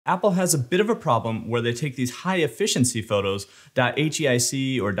Apple has a bit of a problem where they take these high efficiency photos,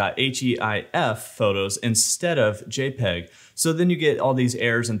 .HEIC or .HEIF photos instead of JPEG. So then you get all these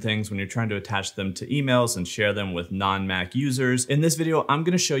errors and things when you're trying to attach them to emails and share them with non-Mac users. In this video, I'm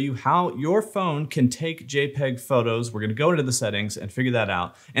gonna show you how your phone can take JPEG photos. We're gonna go into the settings and figure that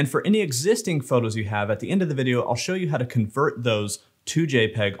out. And for any existing photos you have, at the end of the video, I'll show you how to convert those to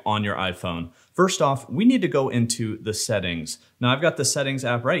JPEG on your iPhone. First off, we need to go into the settings. Now I've got the settings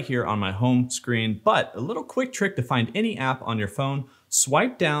app right here on my home screen, but a little quick trick to find any app on your phone,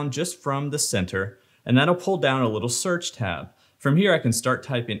 swipe down just from the center, and that'll pull down a little search tab. From here, I can start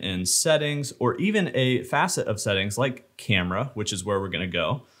typing in settings or even a facet of settings like camera, which is where we're gonna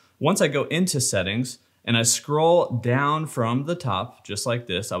go. Once I go into settings and I scroll down from the top, just like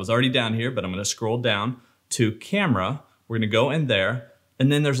this, I was already down here, but I'm gonna scroll down to camera. We're gonna go in there, and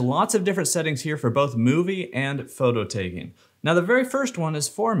then there's lots of different settings here for both movie and photo taking. Now the very first one is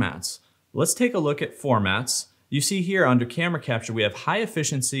formats. Let's take a look at formats. You see here under camera capture, we have high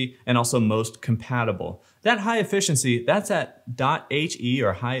efficiency and also most compatible. That high efficiency, that's at .HE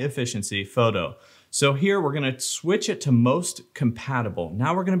or high efficiency photo. So here we're gonna switch it to most compatible.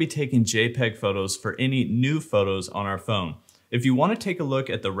 Now we're gonna be taking JPEG photos for any new photos on our phone. If you want to take a look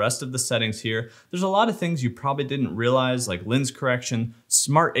at the rest of the settings here, there's a lot of things you probably didn't realize, like lens correction,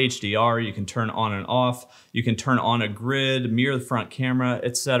 smart HDR, you can turn on and off, you can turn on a grid, mirror the front camera,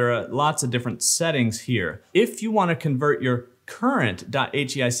 etc. Lots of different settings here. If you want to convert your current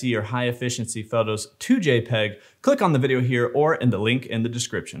 .HEIC or high efficiency photos to JPEG, click on the video here or in the link in the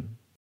description.